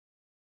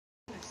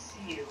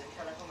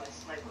my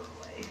sniper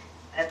away.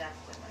 At that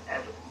point, like, I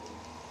wouldn't move.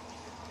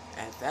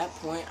 At that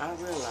point, I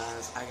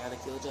realized I gotta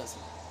kill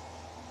Justin.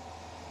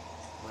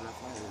 When I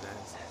find his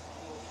ass.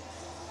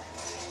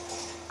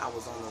 I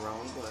was on the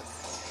wrong bus.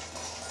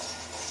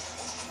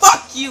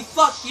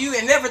 Fuck you,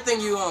 and everything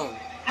you own.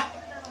 How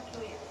did that not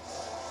kill you?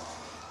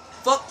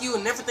 Fuck you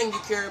and everything you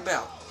care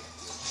about.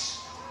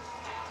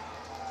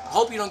 I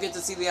hope you don't get to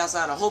see the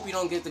outside. I hope you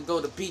don't get to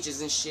go to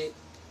beaches and shit.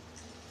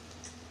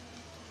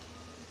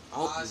 I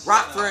hope you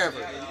rot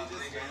forever.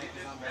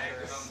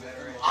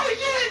 Oh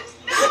shit!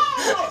 No!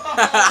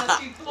 Oh,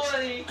 too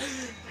funny.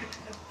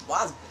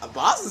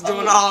 Boss is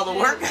doing all the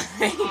work.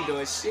 I ain't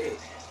doing shit.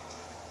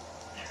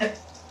 I'm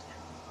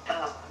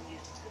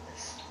used to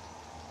this.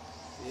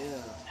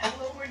 Yeah. How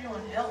low were you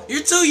on health?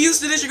 You're too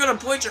used to this. You're gonna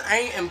point your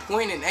aim and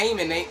point and aim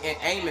and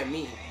aim at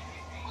me.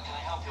 What can I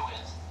help you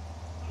with?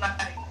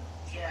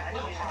 Yeah, I know.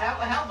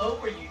 How low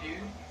were you, dude?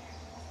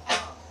 I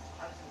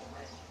was in the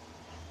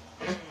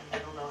red. I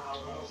don't know how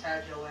low.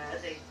 How'd your ass?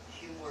 That's a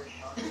few more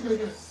shots.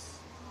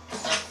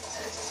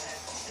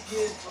 If you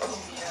had blown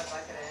me up, I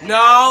could have. No!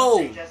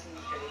 Justin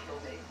was gonna kill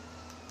me.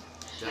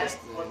 I had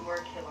Justin. one more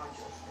kill on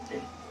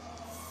Justin.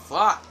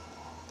 Fuck.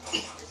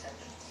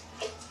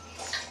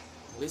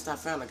 At least I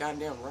found a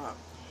goddamn rock.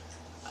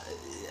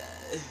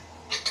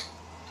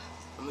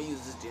 I'm gonna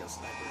use this damn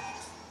sniper.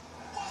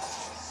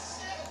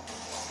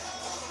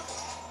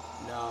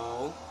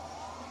 No.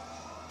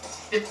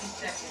 50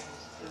 seconds.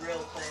 The real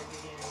plan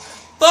begins.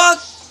 Fuck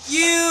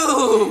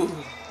you!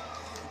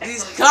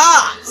 These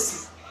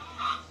cops!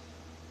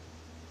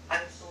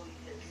 I'm so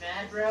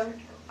mad, bro.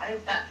 I'm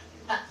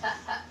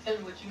tell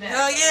me what you mad.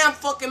 Hell yeah, I'm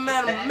fucking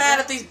mad. I'm mad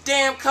at these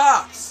damn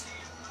cops.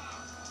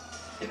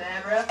 You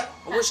mad, bro?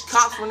 I wish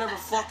cops were never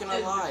fucking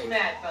alive.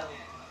 Mad, bro.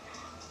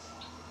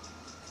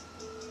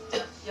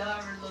 Y'all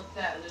ever looked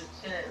at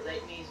Lieutenant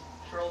Lakeme's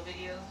troll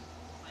videos?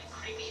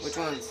 Which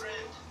ones?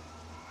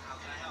 How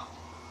can I help?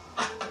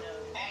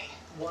 Hey,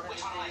 One of which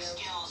the one of my videos.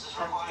 skills is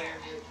I'm required?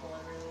 scared which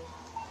one, really.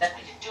 I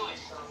can do it,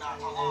 not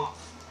for long.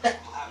 You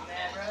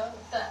mad, bro?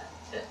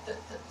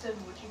 Tell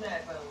me what you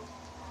mad, bro.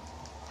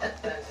 That's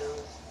how it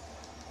goes.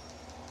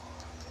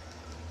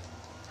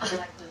 I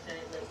like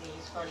Lieutenant Lakeme.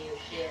 He's funny as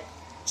shit.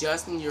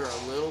 Justin, you're a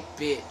little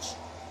bitch.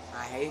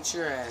 I hate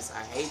your ass.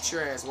 I hate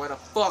your ass. Why the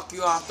fuck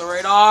you off the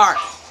radar?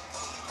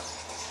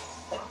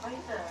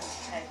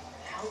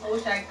 I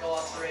wish I could go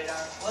off the radar.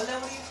 Was that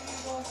what you used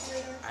to go off the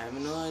radar? I have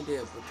no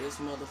idea, but this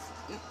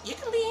motherfucker... You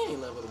can be any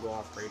level to go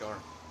off radar.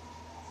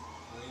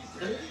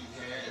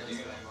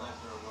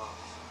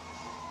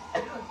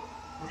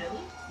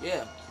 Really?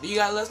 Yeah. Do you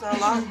got listener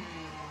unlocked?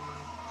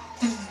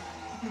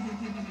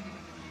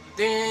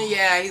 Then,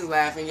 yeah, he's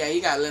laughing. Yeah,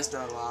 you got listener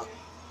unlocked.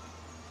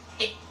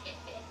 Hey,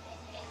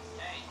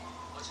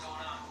 what's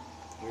going on?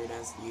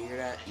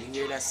 You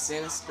hear that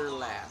sinister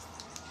laugh.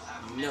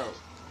 No.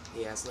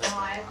 Yes, No, listener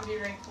I have to unlocked. be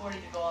rank 40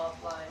 to go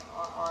offline.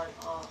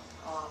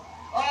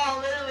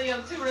 Oh, literally,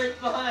 I'm 2 ranks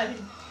behind.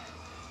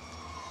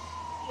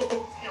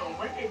 Yo,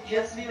 when did you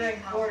have to be rank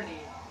 40?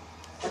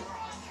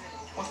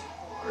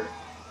 424.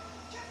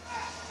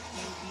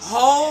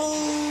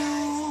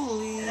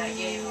 Holy And I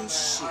gave him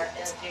shit. our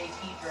LJT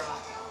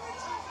drop.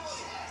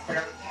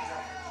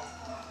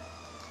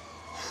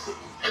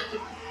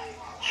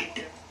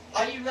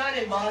 Why you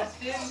running,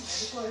 Boston? I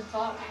just want to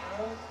talk,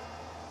 bro.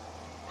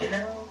 You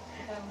know,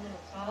 have a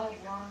little talk. We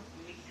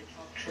need to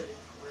talk to this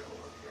grill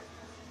over here.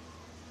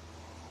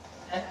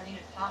 I need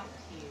to talk to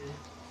you.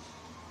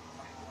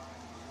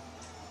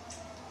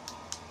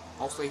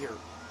 I'll stay here.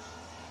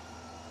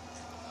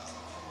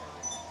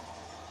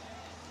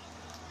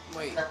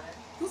 Wait,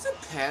 who's in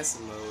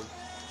passive mode?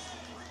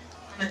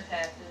 I'm in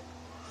passive.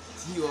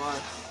 You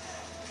are.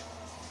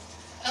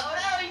 Oh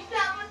no, he's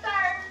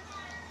sabotaged!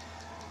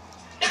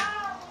 No!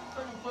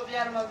 Put me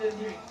out of my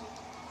misery.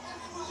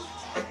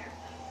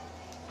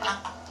 I'm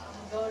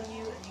gonna go to you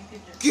and you can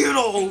just Get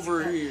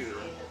over here! in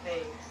the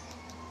face.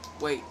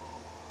 Wait.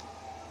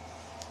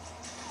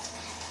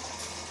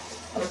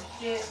 Oh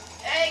shit.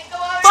 Hey, go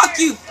over Fuck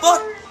here! you! Go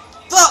Fuck! over here.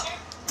 Fuck!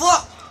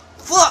 Fuck!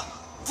 Fuck!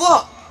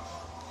 Fuck!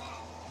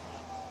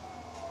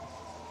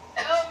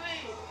 Help me!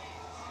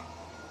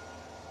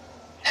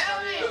 Help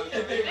me!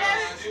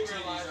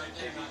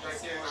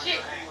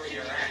 Shit!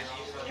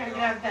 Gotta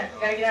get out of passive.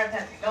 Gotta get out of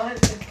passive. Go ahead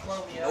and blow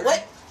me You know over.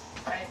 what?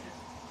 Alright,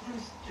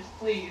 just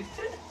please.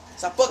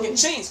 Stop fucking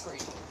chain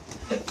screen.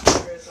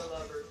 Where's the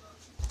lover?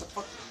 The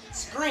fucking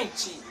screen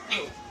cheat,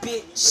 you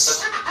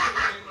bitch.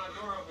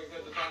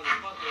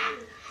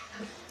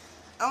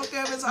 I don't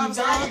care if it's You on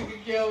thought you screen.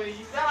 could kill me.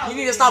 You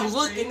need to stop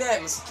looking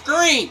at my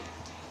screen.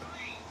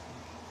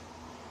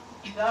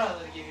 You thought I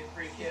was gonna give you a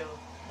free kill.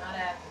 Not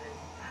happening.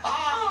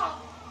 Ah!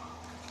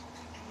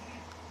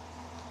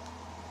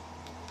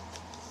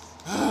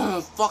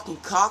 Fucking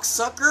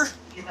cocksucker.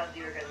 You thought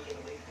you were gonna get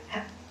away from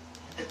that.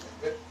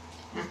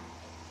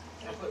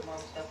 I put mom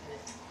stuff in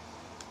it.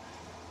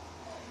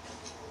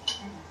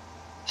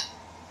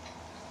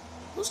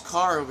 Whose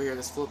car over here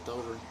that's flipped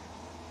over?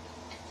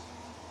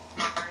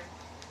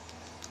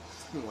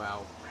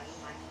 Wow.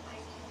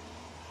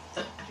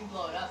 Money. you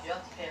blow it up, you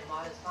have to pay a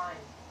modest fine.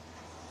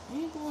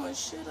 He ain't blowing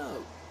shit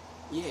up.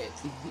 Yeah.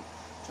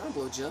 Trying to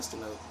blow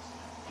Justin up.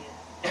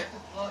 Yeah.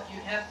 You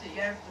have to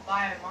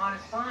buy a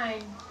modest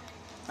fine.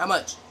 How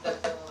much?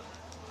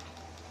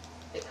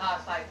 It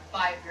costs like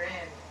 $5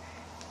 grand.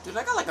 Dude,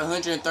 I got like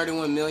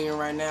 131 million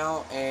right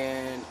now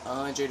and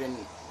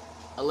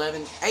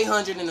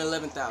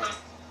 811,000.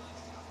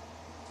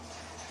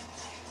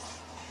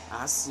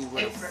 I see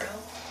what. Hey, bro.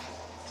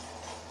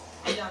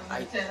 Hey, young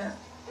Lieutenant.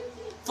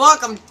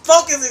 Fuck! I'm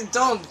focusing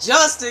on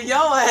Justin,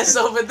 yo ass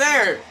over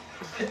there.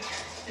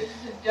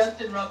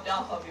 Justin rubbed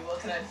off on me. What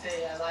can I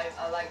say? I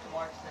like to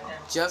march him.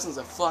 Justin's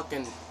a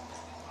fucking.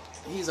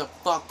 He's a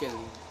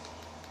fucking.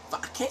 I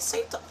can't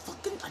say the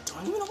fucking. I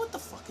don't even know what the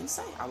fucking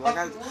say.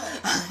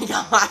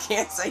 I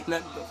can't say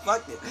nothing but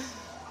fucking.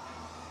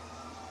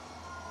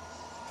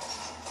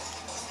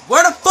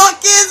 Where the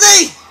fuck is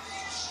he?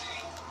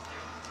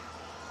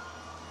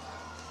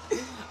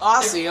 Oh,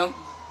 I see him.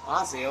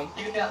 I see him.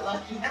 You got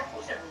lucky. That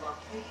wasn't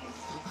lucky.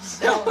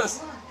 That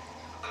was.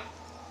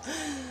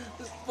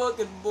 This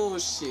fucking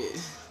bullshit.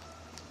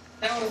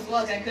 That was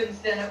luck. I couldn't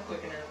stand up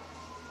quick enough.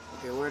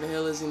 Okay, where the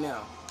hell is he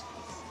now?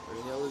 Where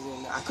the hell is he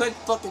now? I couldn't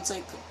fucking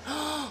take. Is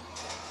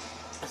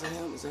that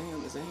him? Is that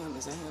him? Is that him?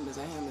 Is that him? Is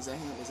that him? Is that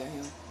him? Is that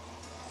him?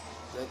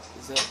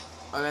 Is that?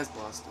 Oh, that's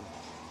Boston.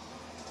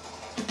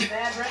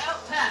 Bad route.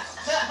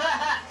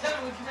 Ha! Tell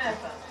me what you mad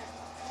about.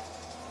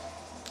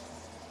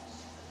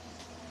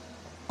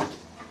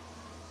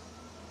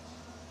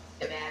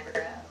 Bad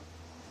route.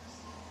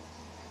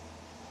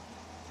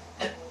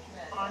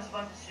 I was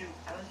about to shoot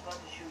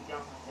young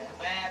like that.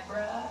 Bad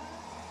bro.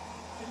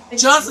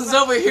 Justin's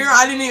over here.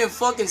 I didn't even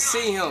fucking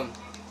see him.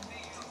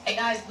 Hey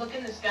guys, look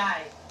in the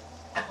sky.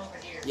 I'm over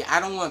here. Yeah, I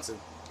don't want to.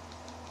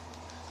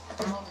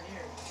 I'm over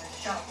here. I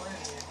shot one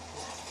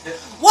here.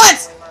 What?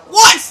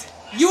 What?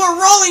 You were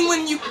rolling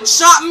when you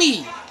shot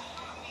me.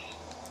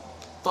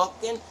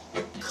 Fucking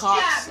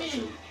cops.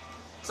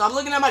 Stop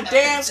looking at my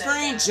damn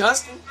screen,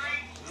 Justin.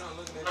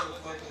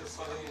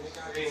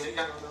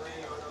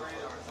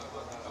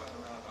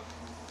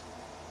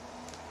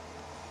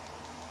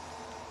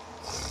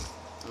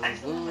 I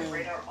still have my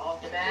radar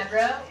off. You mad, bro?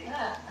 Ha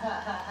ha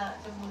ha ha.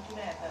 Tell me what you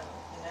mad about.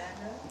 You mad,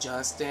 bro?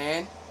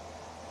 Justin,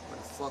 where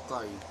the fuck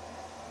are you?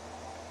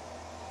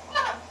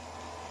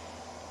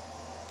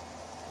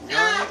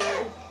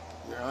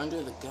 You're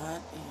under the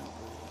goddamn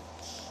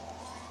bridge.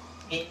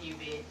 In you,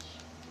 bitch.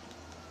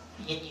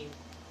 In you.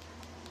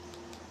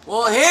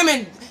 Well,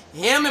 him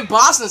and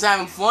Boston's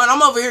having fun.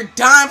 I'm over here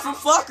dying from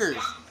fuckers.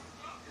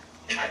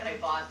 Hey,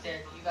 Boston,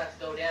 you got to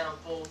go down,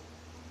 fool.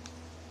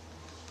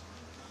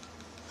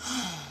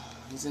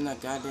 He's in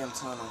that goddamn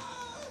tunnel.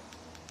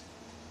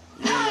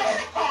 You're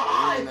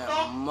in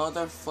that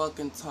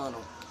motherfucking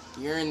tunnel.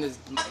 You're in this.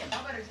 I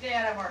better stay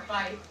out of our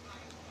fight.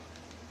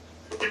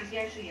 Is he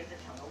actually in the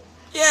tunnel?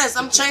 Yes,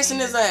 I'm chasing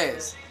his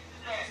ass.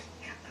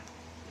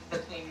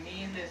 Between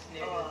me and this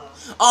nigga.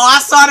 Oh, I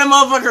saw that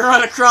motherfucker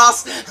run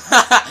across.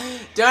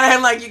 Don't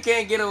act like you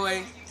can't get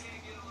away.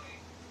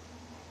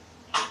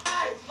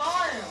 I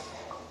saw him.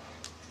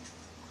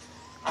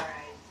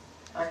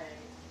 Alright.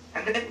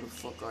 Where the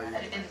fuck are you?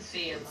 I didn't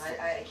see him.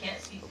 I can't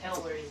tell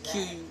where he's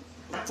Kill at. you.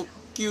 Fuck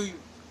kill you.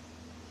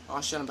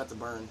 Oh shit, I'm about to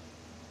burn.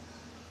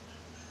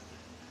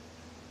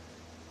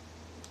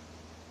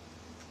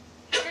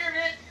 Come here,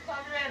 bitch.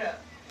 Pop your head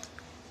up.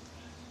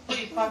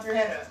 Please, pop your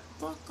head up.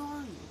 Fuck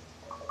are you?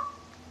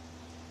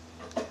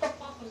 What the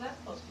fuck was that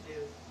supposed to do?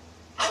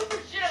 Oh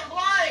shit, I'm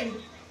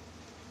blind!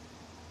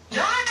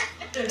 Not!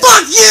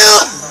 Fuck you!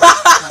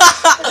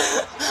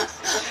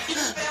 You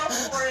fell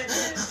for it,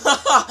 dude.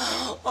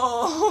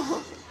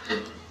 Oh.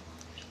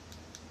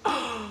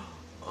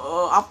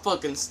 Oh, I'm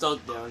fucking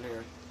stuck down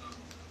here.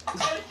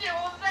 Oh shit,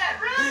 what was that?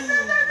 Run!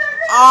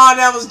 Oh,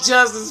 that was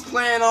Justin's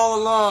plan all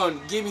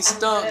along. Get me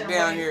stuck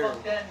down here.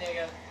 Fuck that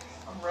nigga.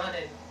 I'm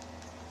running.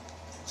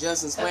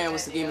 Justin's plan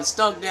was to get me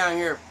stuck down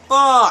here.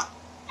 Fuck!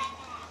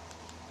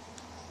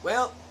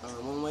 Well,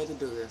 only one way to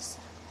do this.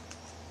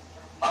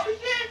 Oh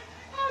shit!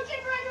 Oh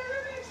shit,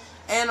 right.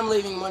 And I'm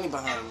leaving money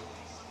behind me.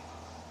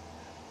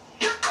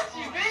 Got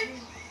you, bitch!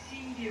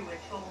 See you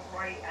until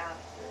right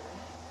after.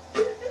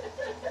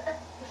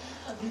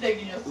 I'm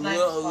taking your sniper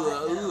Whoa, spot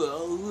whoa, now.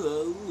 whoa,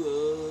 whoa,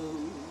 whoa.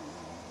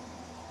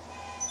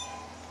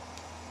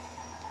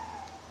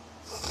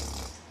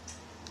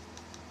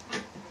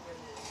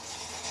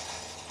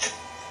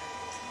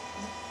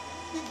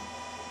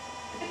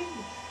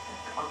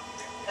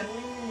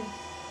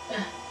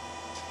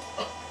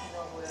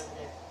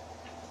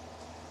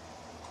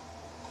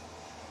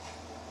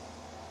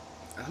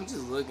 I'm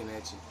just looking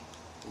at you.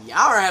 Y'all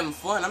are having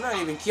fun. I'm not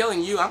even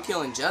killing you. I'm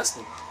killing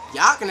Justin.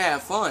 Y'all can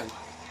have fun.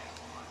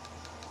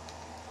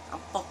 I'm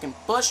fucking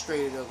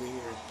frustrated over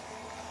here.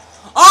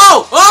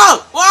 Oh!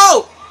 Oh!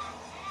 Whoa!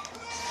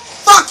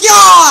 Fuck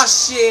y'all!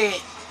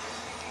 Shit!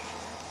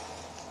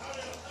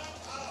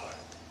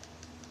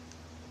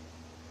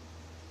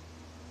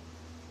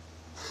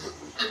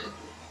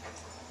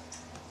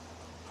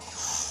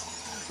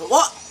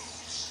 What?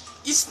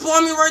 You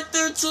spawned me right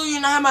there too,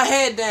 and I had my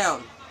head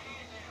down.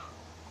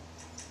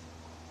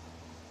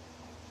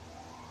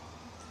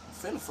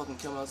 finna fucking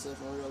kill myself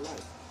in real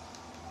life.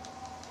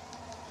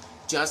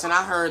 Justin,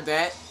 I heard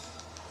that.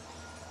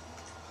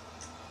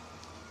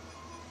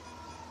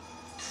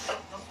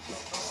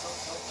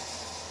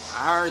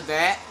 I heard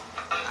that.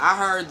 I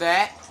heard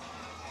that.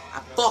 I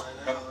fuck.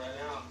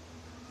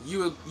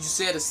 You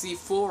said a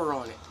C4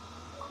 on it.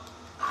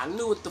 I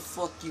knew what the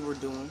fuck you were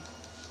doing.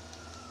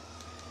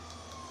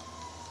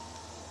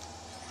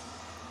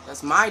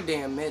 That's my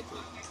damn method.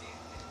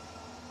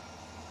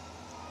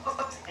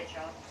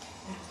 Headshot.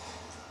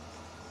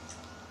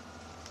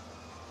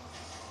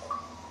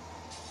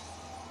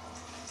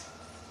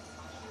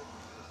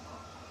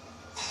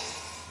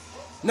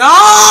 No!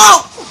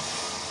 I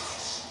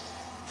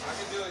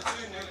can do it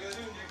too, nigga.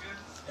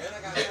 And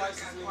I got twice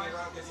as many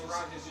rockets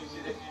as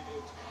you do.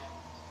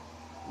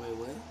 Wait,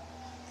 what?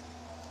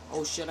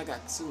 Oh shit, I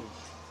got 2.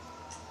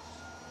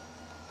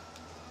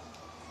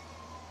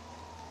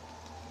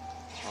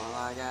 All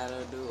I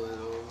gotta do is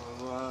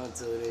move on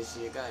to this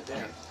shit.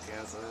 Goddamn.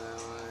 Cancel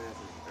that one.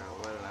 Girl,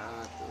 what did I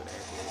do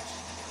that bitch?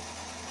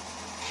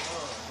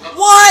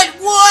 What?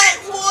 Wait,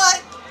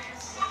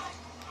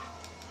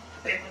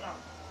 hold on.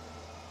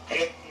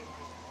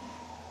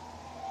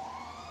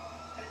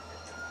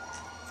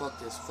 Fuck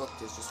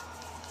this. Just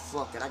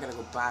fuck it. I gotta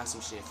go buy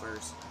some shit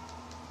first.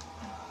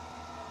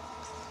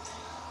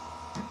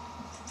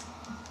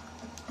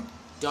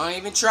 Don't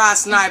even try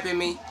sniping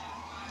me.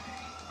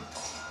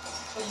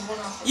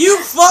 You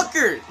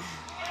fucker!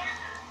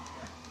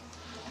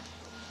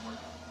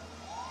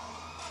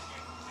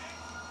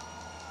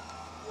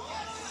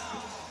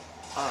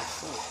 Oh,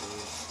 fuck,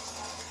 dude.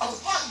 Oh,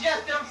 fuck,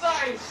 Justin, I'm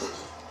sorry.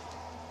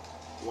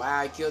 Wow,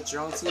 I killed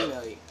your own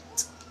teammate.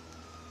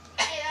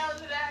 Hey, how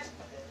was that?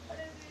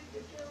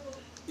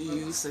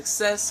 You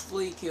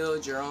successfully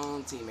killed your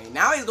own teammate.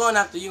 Now he's going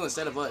after you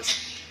instead of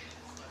us.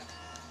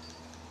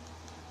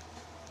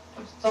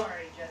 I'm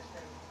sorry, Justin.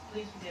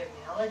 Please forgive me.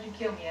 I'll let you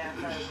kill me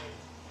after I win.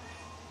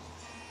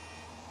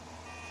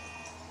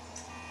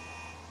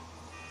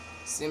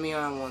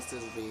 Simeon wants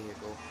this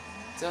vehicle.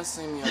 Tell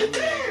Simeon he ain't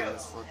getting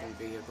this fucking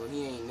vehicle.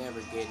 He ain't never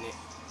getting it.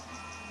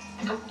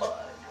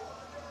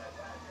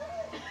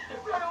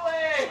 Run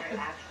away!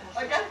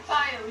 I got a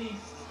tie at least.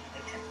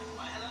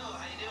 Why, hello,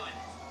 how you doing?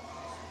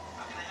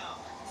 How can I help?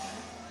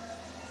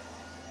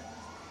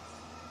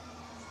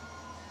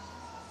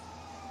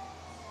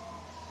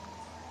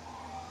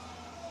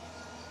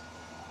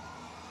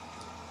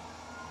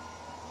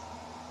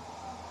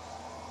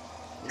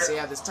 Let's see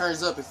how this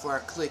turns up before I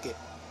click it.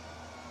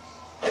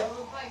 It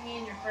looks like me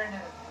and your friend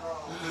had a draw.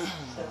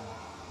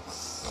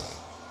 So.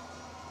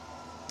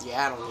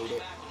 Yeah, I don't Call need me it.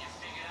 back when you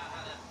figured out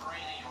how that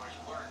brain of yours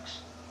works.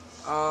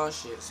 Oh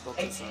shit, spoke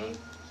Hey, to son. Dave,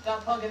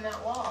 stop hugging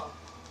that wall.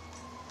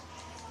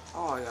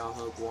 Oh, y'all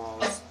hug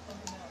walls.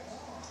 Hugging that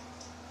wall.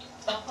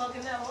 Stop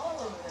hugging that wall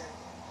over there.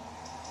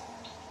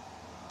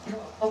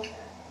 Oh, okay.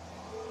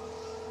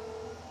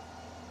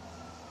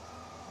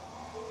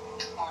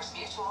 Morse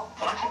Mutual.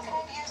 How can I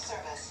be of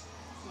service?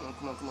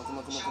 Come on.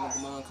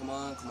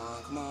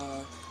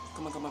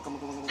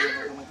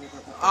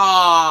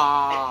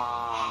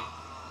 Ah.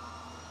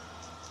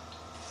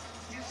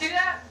 You see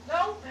that?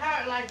 No?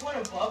 How it like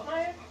went above my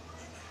head?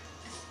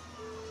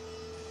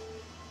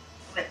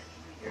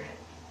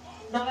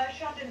 No, that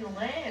shot didn't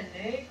land,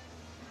 Nick.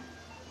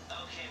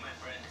 Okay, my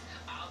friend.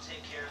 I'll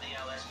take care of the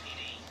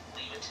LSPD.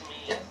 Leave it to me.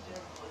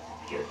 Justin,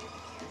 please.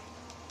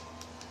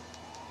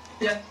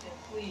 Justin,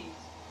 please.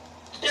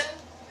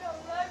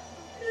 Justin,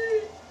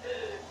 please.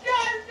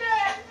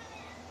 Justin!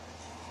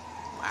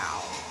 Wow.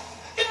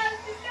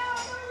 Justin, no,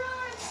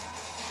 run!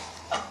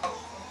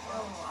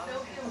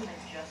 Don't kill me,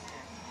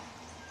 Justin.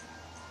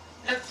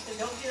 Justin,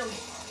 don't kill me.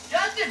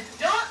 Justin,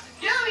 don't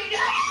kill me!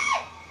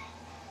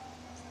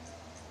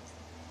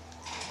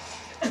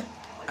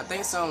 I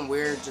think something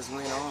weird just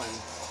went on.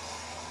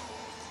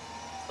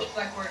 Looks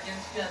like we're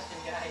against Justin,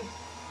 guys.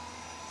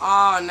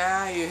 Oh,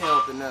 now you're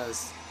helping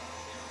us.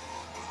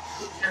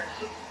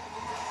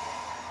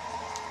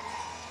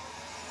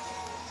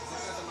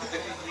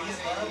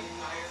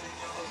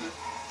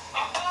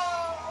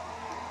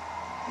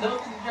 No,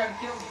 because you're trying to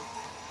kill me.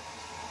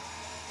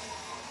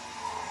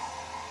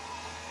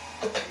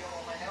 You don't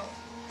want my help?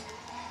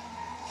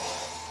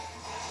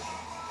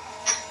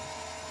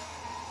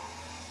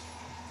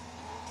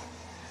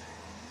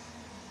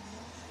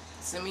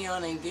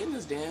 Simeon ain't getting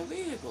his damn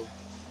vehicle.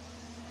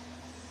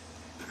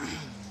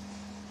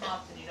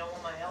 Austin, you don't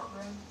want my help,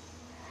 bro?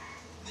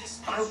 This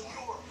is I your don't-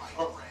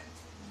 right, friend.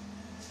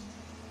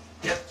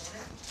 Yep.